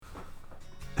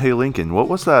Hey Lincoln, what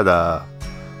was that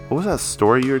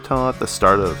story you were telling at the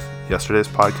start of yesterday's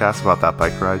podcast about that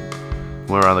bike ride?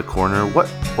 Went around the corner. What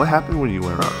happened when you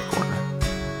went around the corner?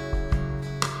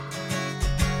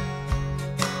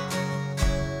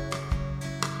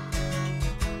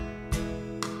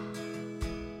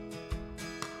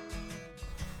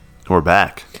 We're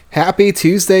back. Happy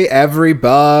Tuesday,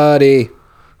 everybody.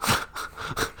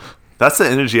 That's the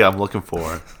energy I'm looking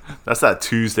for. That's that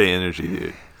Tuesday energy,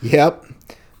 dude. Yep.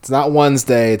 It's not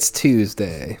Wednesday, it's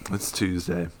Tuesday. It's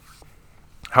Tuesday.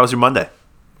 How was your Monday?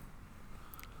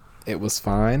 It was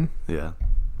fine. Yeah.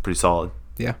 Pretty solid.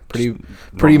 Yeah, pretty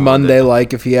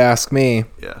Monday-like if you ask me.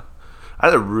 Yeah. I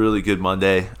had a really good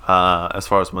Monday as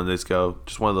far as Mondays go.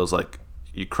 Just one of those, like,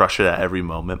 you crush it at every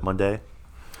moment Monday.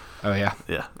 Oh, yeah?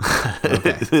 Yeah.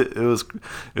 Okay. It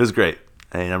was great.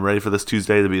 And I'm ready for this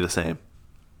Tuesday to be the same,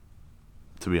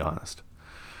 to be honest.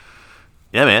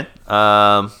 Yeah, man.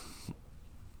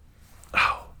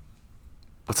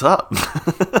 What's up?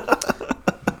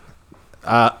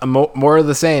 More of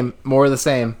the same. More of the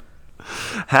same.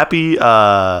 Happy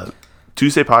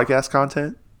Tuesday podcast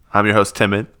content. I'm your host,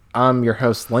 Timon. I'm your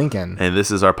host, Lincoln. And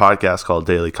this is our podcast called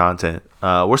Daily Content.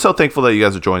 We're so thankful that you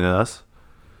guys are joining us.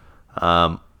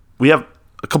 We have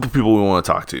a couple people we want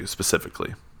to talk to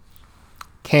specifically.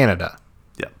 Canada.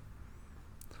 Yeah.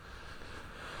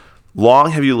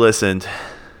 Long have you listened?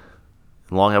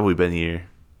 Long have we been here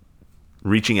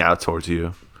reaching out towards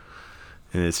you?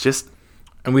 And it's just...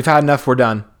 And we've had enough. We're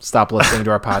done. Stop listening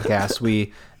to our podcast.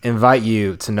 We invite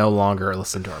you to no longer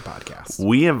listen to our podcast.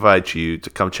 We invite you to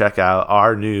come check out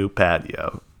our new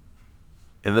patio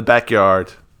in the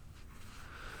backyard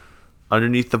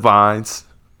underneath the vines.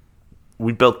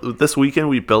 This weekend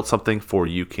we built something for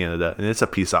you, Canada, and it's a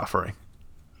peace offering.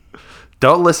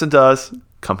 Don't listen to us.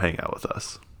 Come hang out with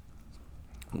us.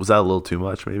 Was that a little too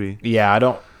much, maybe? Yeah, I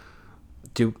don't...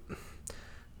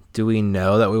 Do we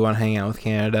know that we want to hang out with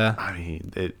Canada? I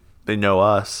mean, they know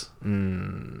us.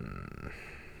 But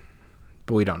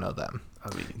we don't know them.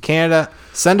 I mean, Canada,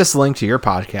 send us a link to your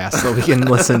podcast so we can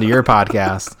listen to your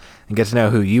podcast and get to know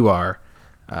who you are.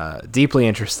 Deeply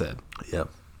interested. yeah,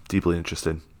 deeply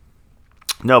interested.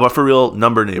 No, but for real,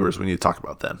 number neighbors, we need to talk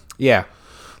about them. Yeah.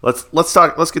 Let's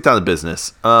talk. Let's get down to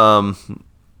business.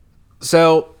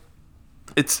 So,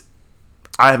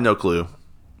 I have no clue.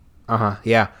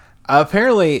 yeah.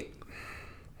 Apparently,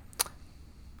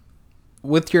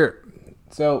 with an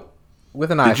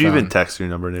iPhone. Did you even text your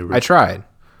number neighbor? I tried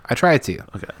to.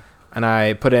 Okay. And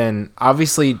I put in,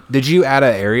 obviously, did you add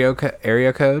an area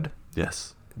code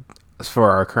Yes. for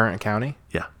our current county?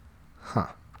 Yeah. Huh.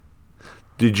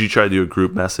 Did you try to do a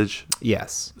group message?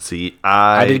 Yes. See,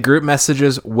 I did group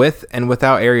messages with and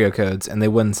without area codes, and they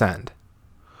wouldn't send.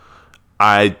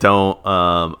 I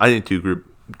didn't do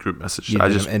group message. You I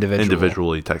did just them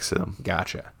individually texted them.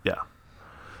 Gotcha. Yeah.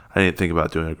 I didn't think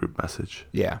about doing a group message.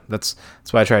 Yeah, that's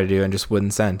what I tried to do, and just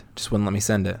wouldn't send. Just wouldn't let me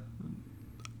send it.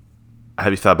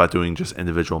 Have you thought about doing just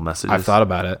individual messages? I've thought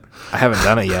about it. I haven't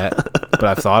done it yet, but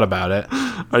I've thought about it.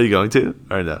 Are you going to?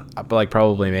 Or no? But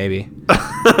probably maybe.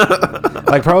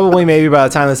 Probably maybe by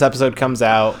the time this episode comes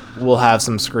out, we'll have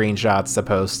some screenshots to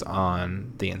post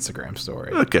on the Instagram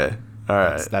story. Okay. All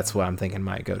right. That's what I'm thinking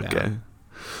might go down. Okay.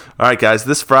 All right, guys.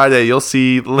 This Friday, you'll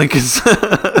see Lincoln's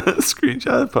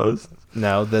screenshot post.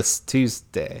 No, this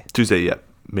Tuesday. Tuesday, yeah,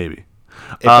 maybe.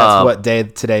 If that's what day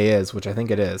today is, which I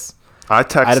think it is. I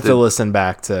texted. I'd have to listen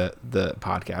back to the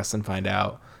podcast and find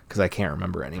out because I can't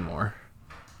remember anymore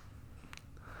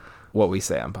what we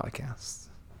say on podcasts.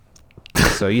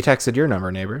 So you texted your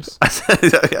number neighbors. I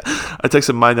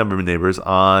texted my number neighbors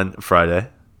on Friday,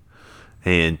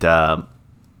 and I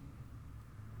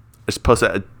just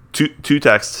posted two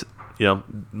texts.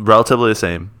 Relatively the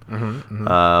same.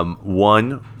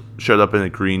 One showed up in a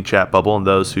green chat bubble, and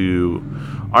those who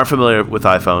aren't familiar with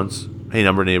iPhones, hey,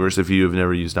 number neighbors, if you have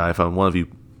never used an iPhone, one of you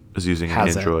is using an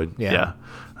Android. Yeah.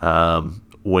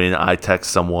 When I text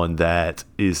someone that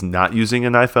is not using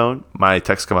an iPhone, my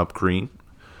texts come up green.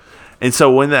 And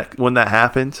so when that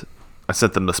happened, I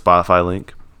sent them the Spotify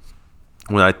link.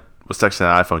 When I was texting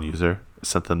an iPhone user, I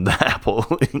sent them the Apple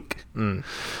link. I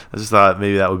just thought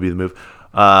maybe that would be the move.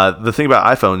 The thing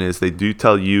about iPhone is they do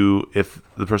tell you if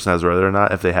the person has read it or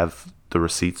not, if they have the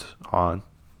receipts on,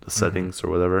 the settings or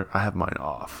whatever. I have mine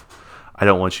off. I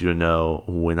don't want you to know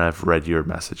when I've read your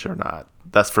message or not.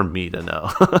 That's for me to know.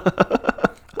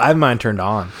 I have mine turned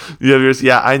on. You have yours?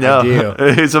 Yeah, I know. I do.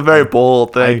 It's a very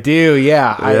bold thing. I do,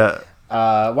 yeah.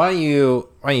 Yeah. Why don't you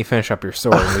finish up your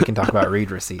story and we can talk about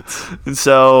read receipts. And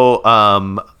so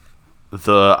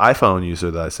the iPhone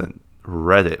user that I sent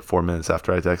read it 4 minutes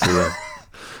after I texted them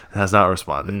and has not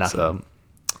responded. Nothing. So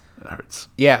It hurts.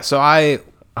 Yeah, so I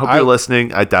hope you're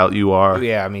listening. I doubt you are.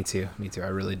 Yeah, me too. I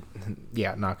really,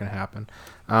 not gonna happen.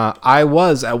 I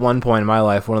was at one point in my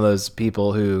life one of those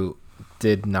people who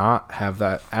did not have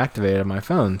that activated on my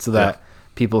phone, so that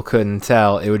people couldn't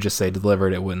tell. It would just say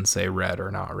delivered. It wouldn't say read or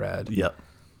not read. Yep.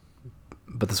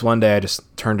 But this one day I just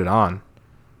turned it on.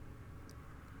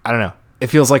 I don't know. It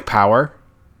feels like power.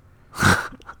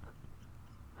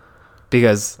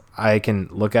 Because I can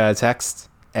look at a text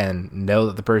and know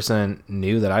that the person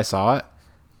knew that I saw it,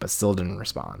 but still didn't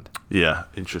respond. Yeah,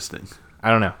 interesting. I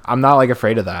don't know. I'm not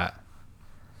afraid of that.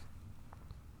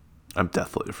 I'm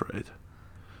deathly afraid.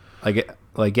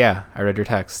 Yeah, I read your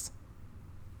text.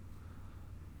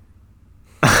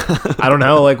 I don't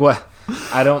know, what?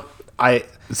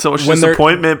 So much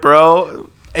disappointment, bro.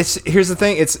 Here's the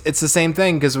thing. It's the same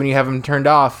thing because when you have them turned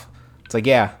off, it's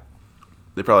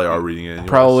they probably are reading it anyways.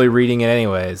 Probably reading it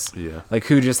anyways. Yeah.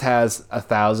 Who just has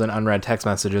 1,000 unread text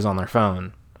messages on their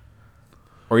phone?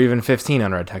 Or even 15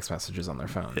 unread text messages on their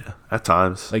phone. Yeah, at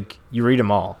times. You read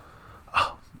them all.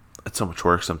 Oh, it's so much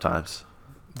work sometimes.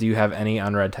 Do you have any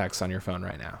unread texts on your phone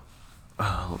right now?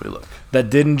 Let me look. That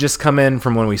didn't just come in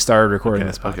from when we started recording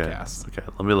this podcast. Okay,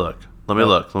 let me look. Let me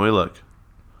look.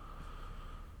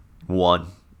 1.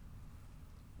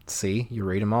 See, you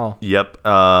read them all. Yep.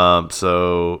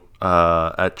 So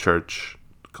at church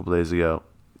a couple days ago,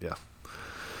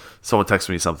 someone texted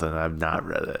me something and I've not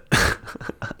read it.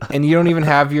 And you don't even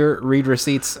have your read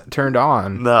receipts turned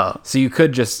on. No. So you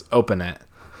could just open it.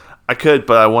 I could,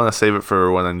 but I want to save it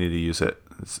for when I need to use it.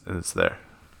 It's there.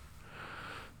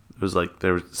 It was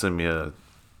they were sending me a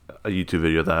YouTube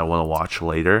video that I want to watch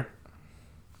later.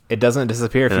 It doesn't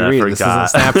disappear if And you I read.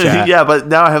 forgot. This isn't Snapchat. Yeah, but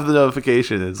now I have the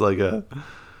notification. It's like a...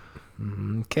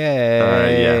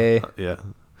 Okay. Yeah.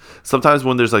 Sometimes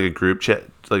when there's a group chat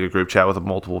with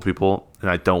multiple people, and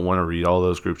I don't want to read all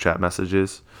those group chat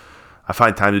messages, I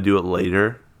find time to do it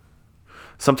later.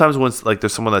 Sometimes when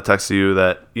there's someone that texts you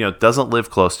that doesn't live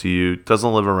close to you,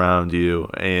 doesn't live around you,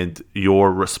 and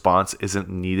your response isn't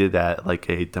needed at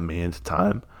a demand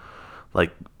time,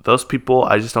 those people,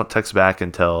 I just don't text back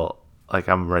until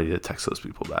I'm ready to text those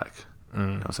people back. You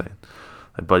know what I'm saying?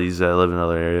 My buddies that live in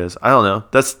other areas. I don't know.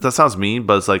 That sounds mean,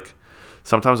 but it's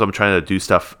sometimes I'm trying to do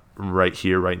stuff right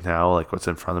here, right now, what's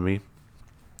in front of me.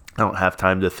 I don't have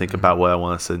time to think about what I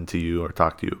want to send to you or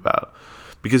talk to you about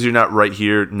because you're not right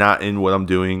here, not in what I'm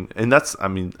doing. And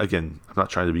again, I'm not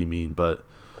trying to be mean, but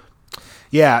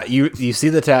yeah, you see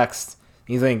the text,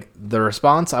 you think the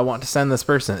response I want to send this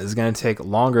person is going to take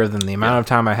longer than the amount of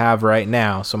time I have right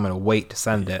now, so I'm going to wait to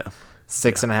send it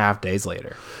 6.5 days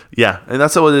later. Yeah, and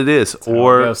that's what it is. That's how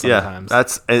it goes sometimes.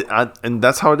 And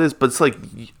that's how it is. But it's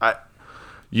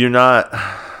you're not.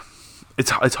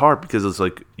 It's hard because it's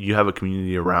you have a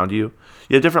community around you.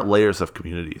 You have different layers of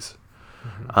communities.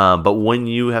 Mm-hmm. But when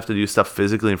you have to do stuff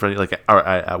physically in front of you,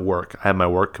 at work, I have my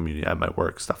work community, I have my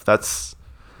work stuff. That's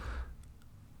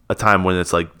a time when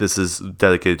it's this is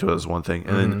dedicated to it as one thing.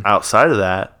 And then outside of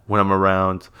that, when I'm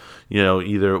around,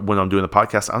 either when I'm doing the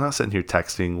podcast, I'm not sitting here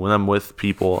texting. When I'm with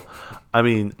people,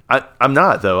 I'm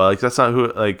not though. That's not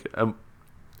who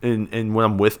and when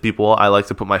I'm with people, I like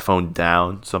to put my phone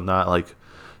down, so I'm not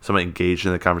so I'm engaged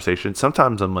in the conversation.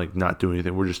 Sometimes I'm not doing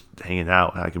anything. We're just hanging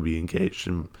out, and I can be engaged.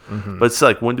 But it's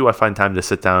when do I find time to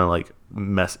sit down and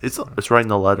mess? It's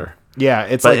writing a letter. Yeah,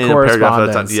 it's but in correspondence. A paragraph at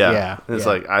a time. It's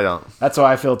I don't. That's how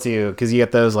I feel too, because you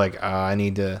get those I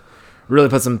need to really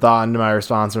put some thought into my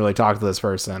response and really talk to this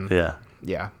person. Yeah.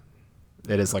 Yeah.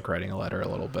 It is like writing a letter a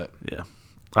little bit. Yeah.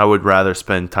 I would rather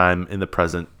spend time in the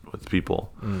present with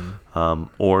people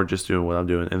or just doing what I'm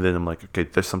doing. And then I'm okay,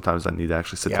 there's sometimes I need to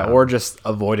actually sit down. Or just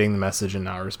avoiding the message and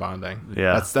not responding.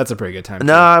 Yeah. That's a pretty good time.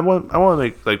 No, I want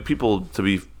to make people to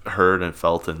be heard and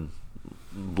felt and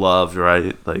loved,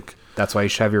 right? That's why you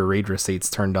should have your read receipts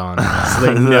turned on so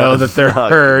they know that they're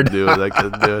heard. I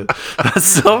couldn't do it. That's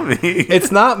so mean.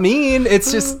 It's not mean.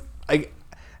 It's just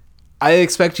I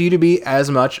expect you to be as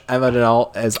much of an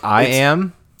adult as I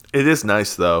am. It is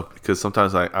nice though, because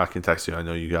sometimes I can text you. I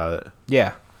know you got it.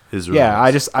 Yeah. Really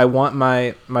nice. Nice. I want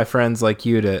my friends like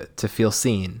you to feel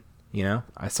seen.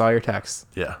 I saw your text.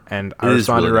 Yeah. And I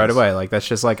responded really right away. That's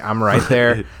just I'm right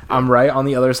there. Yeah. I'm right on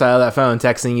the other side of that phone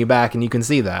texting you back, and you can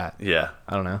see that. Yeah.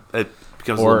 I don't know. It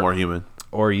becomes a little more human.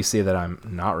 Or you see that I'm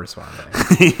not responding.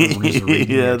 I'm just reading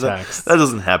your text. That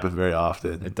doesn't happen very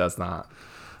often. It does not.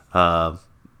 Yeah,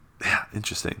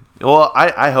 interesting. Well,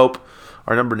 I hope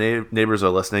our neighbors are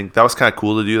listening. That was kind of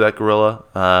cool to do that,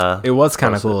 Gorilla. It was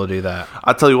kind of cool to do that.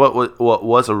 I'll tell you what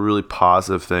was a really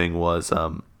positive thing was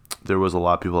there was a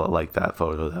lot of people that liked that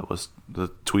photo that was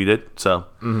tweeted. So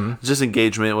just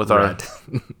engagement with our...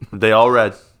 They all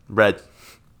read.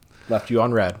 Left you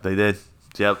on red. They did.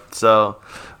 Yep. So,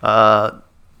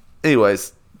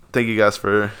 anyways, thank you guys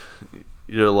for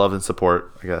your love and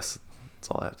support. I guess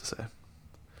that's all I have to say.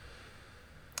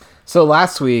 So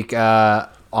last week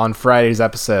on Friday's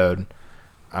episode,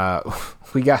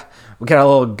 we got a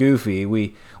little goofy.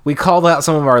 We called out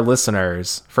some of our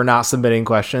listeners for not submitting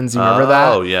questions. You remember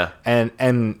that? Oh yeah.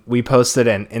 And we posted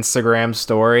an Instagram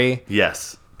story.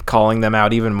 Yes. Calling them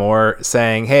out even more,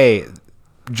 saying, "Hey,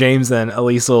 James and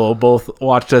Elisa will both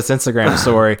watch this Instagram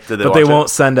story, but they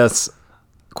won't send us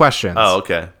questions." Oh,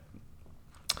 okay.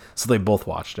 So they both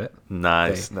watched it.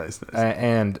 Nice.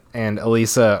 And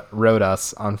Elisa wrote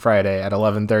us on Friday at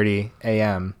 11:30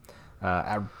 a.m.,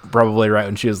 probably right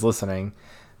when she was listening.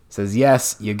 Says,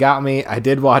 "Yes, you got me. I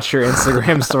did watch your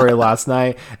Instagram story last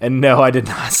night, and no, I did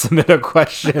not submit a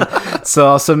question. So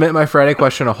I'll submit my Friday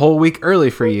question a whole week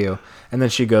early for you." And then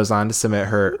she goes on to submit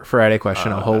her Friday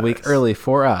question a whole week early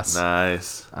for us.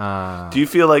 Nice. Do you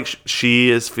feel like she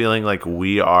is feeling like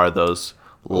we are those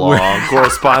long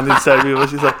correspondence that people?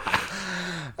 She's like,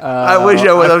 I wish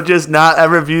I would have just not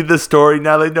ever viewed the story.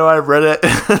 Now they know I've read it.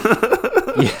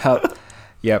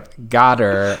 Yep. Got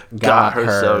her.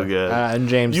 So good. And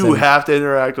James, you have to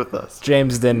interact with us.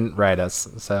 James didn't write us,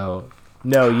 so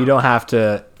no, you don't have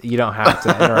to. You don't have to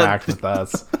interact with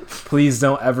us. Please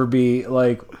don't ever be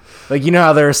like you know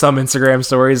how there are some Instagram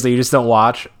stories that you just don't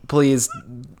watch. Please,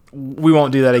 we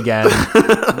won't do that again.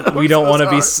 We don't want to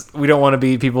be. We don't want to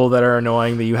be people that are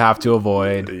annoying that you have to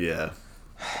avoid. Yeah,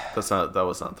 that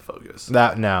was not the focus.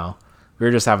 No. We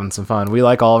were just having some fun. We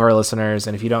like all of our listeners,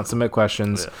 and if you don't submit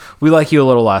questions, we like you a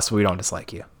little less, but we don't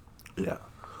dislike you. Yeah.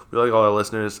 We like all our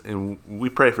listeners, and we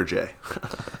pray for Jay.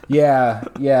 Yeah.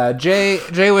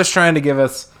 Jay was trying to give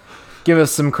us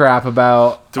some crap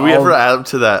about... Do we ever add him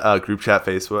to that group chat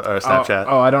Facebook or Snapchat?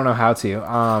 Oh, I don't know how to.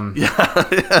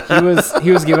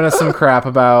 He was giving us some crap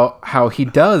about how he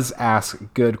does ask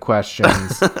good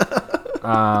questions.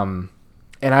 And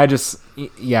I just...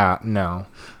 Yeah, no.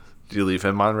 Did you leave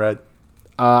him on red?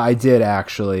 I did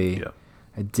actually. Yep.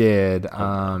 I did.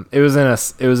 It was in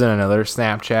another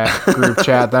Snapchat group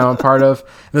chat that I'm part of.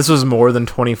 This was more than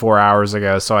 24 hours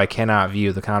ago, so I cannot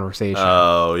view the conversation.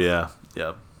 Oh yeah.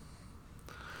 Yep.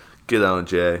 Get on,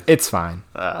 Jay. It's fine.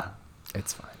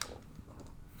 It's fine.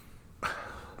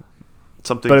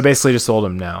 But I basically just told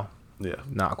him no. Yeah.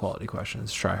 Not quality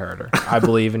questions. Try harder. I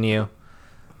believe in you.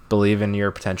 Believe in your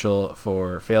potential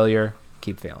for failure.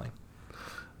 Keep failing.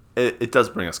 It does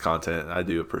bring us content, and I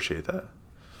do appreciate that.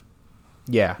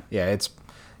 Yeah,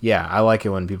 I like it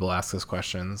when people ask us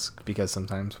questions because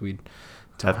sometimes we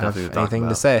don't have anything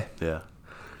to say. Yeah.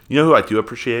 You know who I do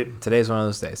appreciate? Today's one of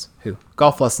those days. Who?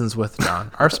 Golf Lessons with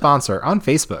John, our sponsor on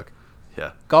Facebook.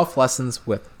 Yeah. Golf Lessons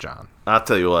with John. I'll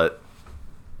tell you what.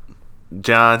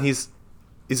 John, he's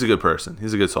a good person.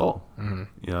 He's a good soul. Mm-hmm.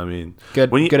 You know what I mean?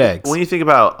 Good eggs. When you think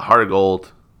about heart of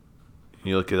gold,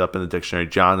 you look it up in the dictionary,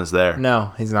 John is there.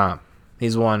 No, he's not.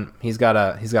 He's got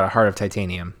a heart of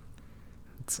titanium.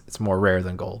 It's more rare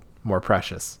than gold, more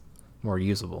precious, more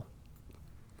usable.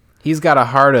 He's got a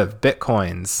heart of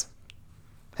bitcoins.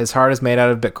 His heart is made out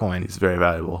of Bitcoin. He's very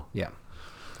valuable. Yeah.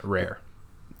 Rare.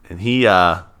 And he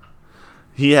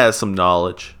has some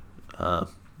knowledge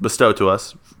bestowed to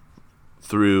us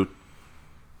through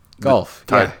golf.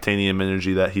 Titanium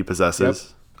energy that he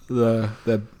possesses.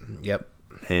 Yep.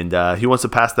 And he wants to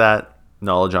pass that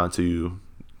knowledge on to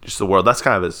just the world. That's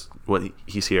kind of what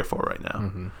he's here for right now.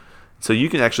 Mm-hmm. So you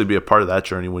can actually be a part of that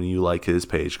journey when you like his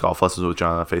page, Golf Lessons with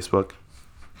John on Facebook.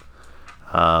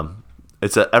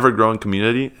 It's an ever-growing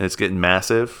community, and it's getting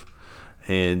massive.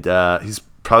 And he's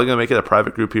probably going to make it a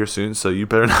private group here soon, so you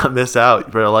better not miss out.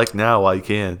 You better like now while you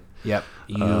can. Yep.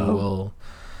 You will...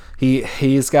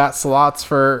 He's got slots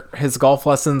for his golf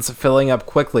lessons filling up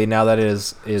quickly now that it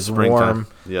is warm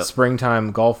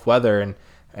springtime golf weather,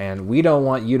 and we don't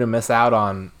want you to miss out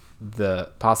on the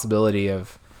possibility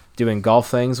of doing golf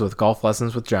things with Golf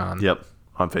Lessons with John. Yep,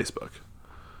 on Facebook.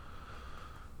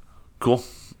 Cool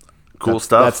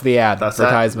stuff. That's the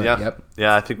advertisement. Yeah. Yep.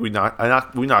 Yeah, I think we knocked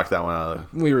that one out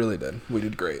of there. We really did. We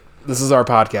did great. This is our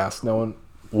podcast. No one.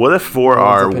 What if for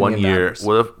our 1 year?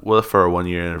 What if for our 1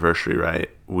 year anniversary, right?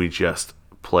 We just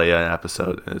play an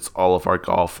episode and it's all of our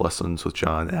Golf Lessons with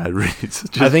John ad reads.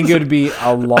 I think it would be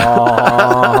a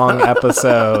long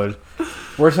episode.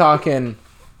 We're talking.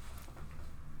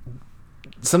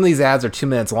 Some of these ads are 2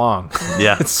 minutes long.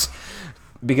 Yeah, it's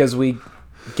because we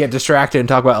get distracted and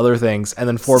talk about other things, and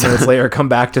then 4 minutes later come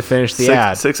back to finish the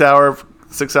ad. 6 hour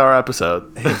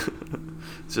episode.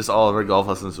 It's just all of our Golf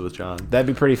Lessons with John. That'd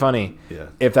be pretty funny. Yeah.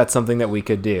 If that's something that we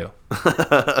could do. But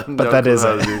that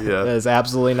isn't. That is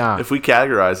absolutely not. If we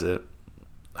categorize it,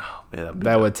 oh man,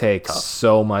 That would take tough.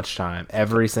 so much time.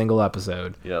 Every single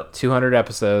episode. Yep. 200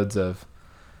 episodes of...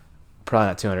 Probably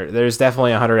not 200. There's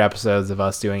definitely 100 episodes of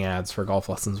us doing ads for Golf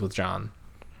Lessons with John.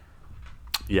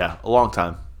 Yeah, a long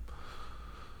time.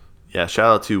 Yeah, shout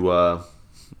out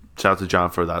to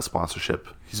John for that sponsorship.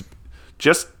 He's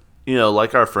just,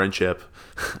 like our friendship.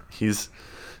 He's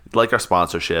like our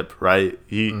sponsorship, right?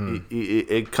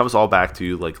 It comes all back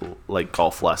to like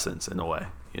golf lessons in a way.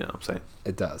 You know what I'm saying?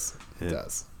 It does. It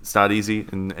does. It's not easy,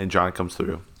 and John comes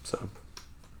through. So,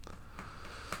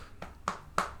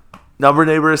 number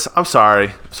neighbors, I'm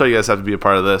sorry. So you guys have to be a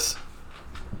part of this.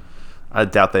 I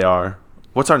doubt they are.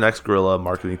 What's our next guerrilla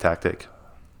marketing tactic?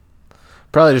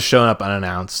 Probably just showing up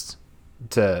unannounced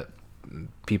to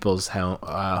people's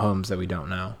homes that we don't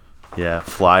know. Yeah,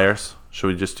 flyers. Should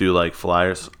we just do like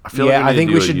flyers? I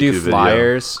think we should do YouTube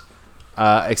flyers.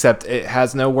 Except it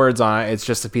has no words on it. It's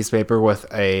just a piece of paper with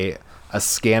a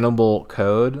scannable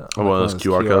code. One of those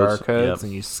QR codes. Yep.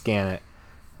 And you scan it.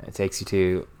 And it takes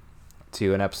you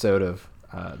to an episode of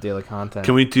daily content.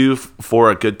 Can we do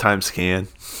for a good time scan?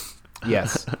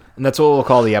 Yes. And that's what we'll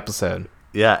call the episode.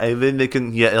 Yeah, and then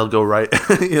it'll go right.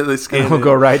 They scan It'll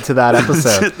go right to that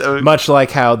episode. Much like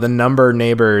how the Number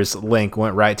Neighbors link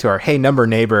went right to our Hey Number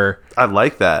Neighbor. I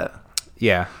like that.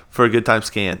 Yeah. For a good time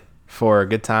scan. For a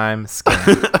good time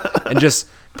scan. And just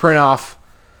print off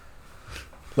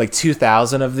like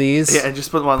 2,000 of these. Yeah, and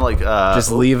just put them on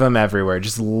just leave them everywhere.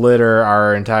 Just litter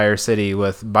our entire city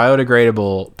with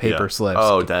biodegradable paper slips.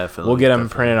 Oh, definitely. We'll get them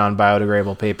printed on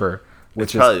biodegradable paper,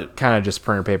 which is kind of just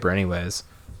printer paper anyways.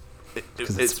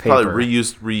 It's probably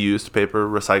reused paper,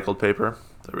 recycled paper.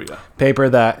 There we go. Paper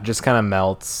that just kind of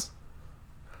melts.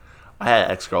 I had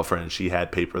an ex-girlfriend, and she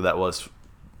had paper that was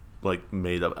like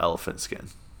made of elephant skin.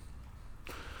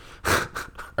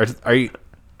 Are you?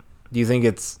 Do you think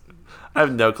it's? I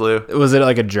have no clue. Was it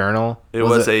like a journal?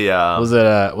 Was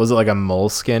it like a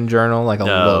moleskin journal? Like a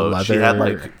little leather? She had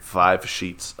like 5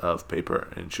 sheets of paper,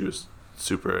 and she was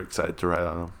super excited to write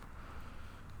on them.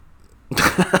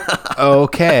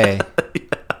 Okay. Yeah.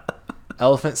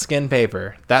 Elephant skin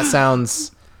paper. That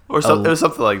sounds... Or it was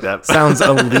something like that. Sounds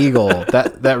illegal.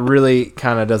 That really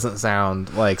kind of doesn't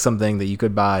sound like something that you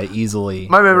could buy easily.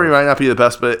 My memory might not be the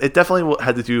best, but it definitely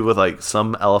had to do with like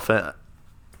some elephant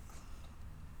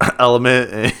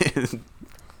element. And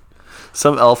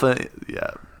some elephant,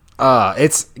 yeah.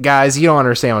 It's... Guys, you don't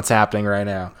understand what's happening right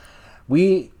now.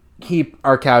 We keep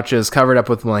our couches covered up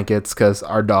with blankets because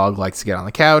our dog likes to get on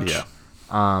the couch. Yeah.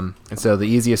 And so the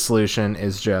easiest solution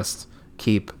is just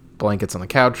keep blankets on the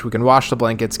couch. We can wash the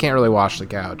blankets. Can't really wash the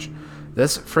couch. Our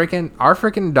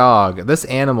freaking dog, this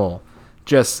animal,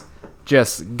 just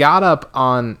got up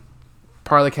on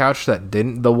part of the couch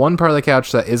the one part of the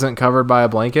couch that isn't covered by a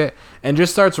blanket, and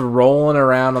just starts rolling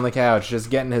around on the couch, just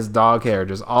getting his dog hair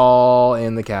just all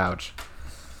in the couch.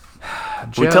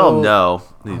 We tell him no.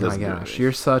 Oh my gosh,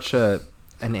 you're such an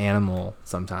animal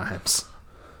sometimes.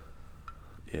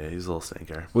 Yeah, he's a little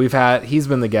stinker. He's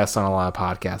been the guest on a lot of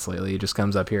podcasts lately. He just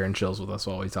comes up here and chills with us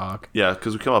while we talk. Yeah,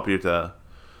 because we come up here to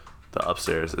the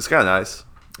upstairs. It's kind of nice.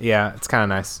 Yeah, it's kind of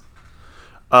nice.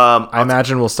 I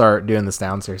imagine we'll start doing this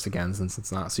downstairs again since it's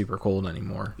not super cold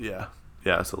anymore. Yeah,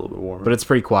 it's a little bit warmer. But it's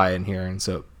pretty quiet in here, and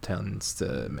so it tends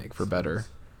to make for better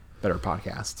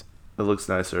podcast. It looks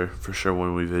nicer for sure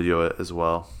when we video it as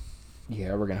well.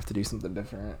 Yeah, we're gonna have to do something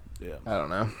different. Yeah, I don't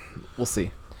know. We'll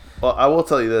see. Well, I will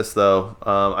tell you this though.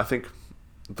 I think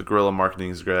the guerrilla marketing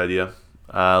is a great idea.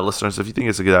 Listeners, if you think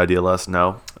it's a good idea, let us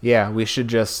know. Yeah, we should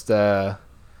just. Yep,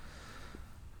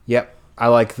 I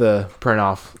like the print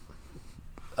off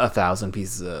 1,000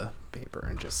 pieces of paper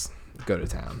and just go to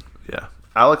town. Yeah,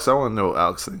 Alex, I want to know what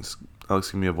Alex thinks.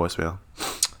 Alex, give me a voicemail.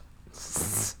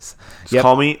 Just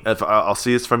call me if I'll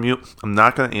see it's from you. I'm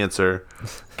not going to answer.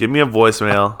 Give me a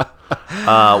voicemail.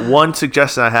 One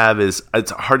suggestion I have is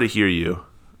it's hard to hear you.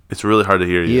 It's really hard to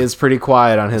hear you. He is pretty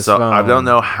quiet on his phone. I don't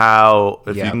know how.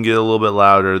 If you can get a little bit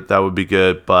louder, that would be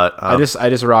good. But I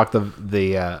just rock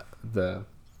the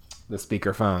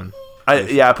speaker phone.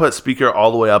 I put speaker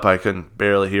all the way up. I couldn't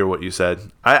barely hear what you said.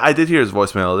 I did hear his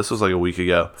voicemail. This was like a week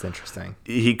ago. It's interesting.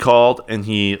 He called and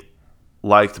he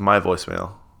liked my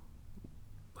voicemail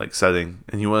setting,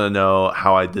 and he wanted to know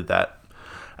how I did that.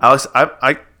 Alex,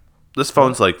 this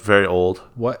phone's very old.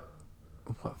 What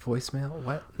voicemail?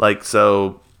 What?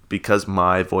 Because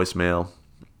my voicemail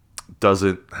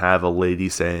doesn't have a lady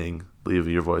saying leave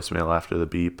your voicemail after the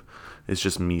beep. It's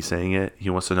just me saying it. He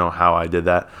wants to know how I did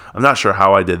that. I'm not sure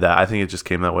how I did that. I think it just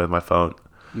came that way with my phone.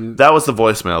 That was the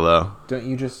voicemail though. Don't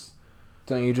you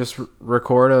just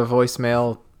record a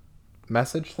voicemail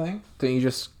message thing?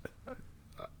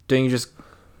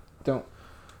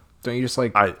 Don't you just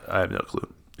like? I have no clue.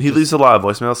 He leaves a lot of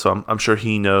voicemails, so I'm sure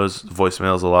he knows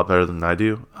voicemails a lot better than I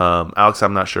do. Alex,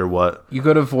 I'm not sure what. You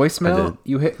go to voicemail,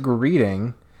 you hit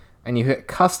greeting, and you hit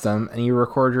custom, and you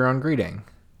record your own greeting.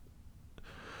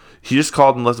 He just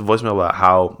called and left a voicemail about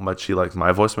how much he liked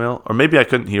my voicemail. Or maybe I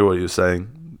couldn't hear what he was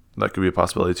saying. That could be a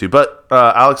possibility too. But,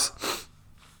 Alex,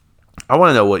 I want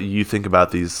to know what you think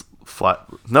about these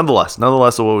nonetheless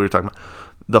of what we were talking about.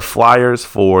 The flyers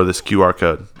for this QR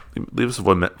code. Leave us a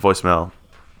voicemail.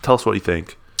 Tell us what you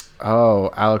think. Oh,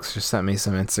 Alex just sent me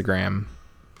some Instagram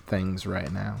things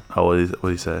right now. Oh, what did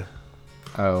he say?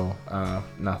 Oh,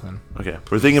 nothing. Okay.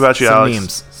 We're thinking about you, some Alex.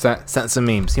 Memes. Sent some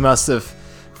memes. He must have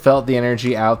felt the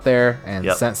energy out there and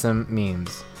Yep. sent some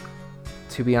memes.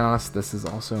 To be honest, this is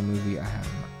also a movie I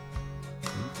haven't.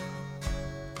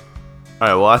 All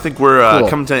right. Well, I think we're Cool.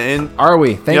 coming to an end. Are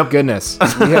we? Thank goodness.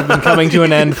 We have been coming to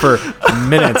an end for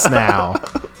minutes now.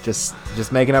 Just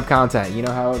making up content. You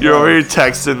know how it You're goes. over here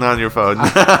texting on your phone.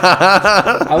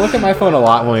 I look at my phone a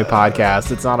lot when we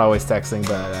podcast. It's not always texting,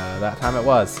 but that time it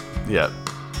was. Yeah.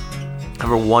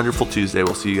 Have a wonderful Tuesday.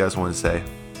 We'll see you guys Wednesday.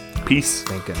 Peace.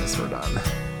 Thank goodness we're done.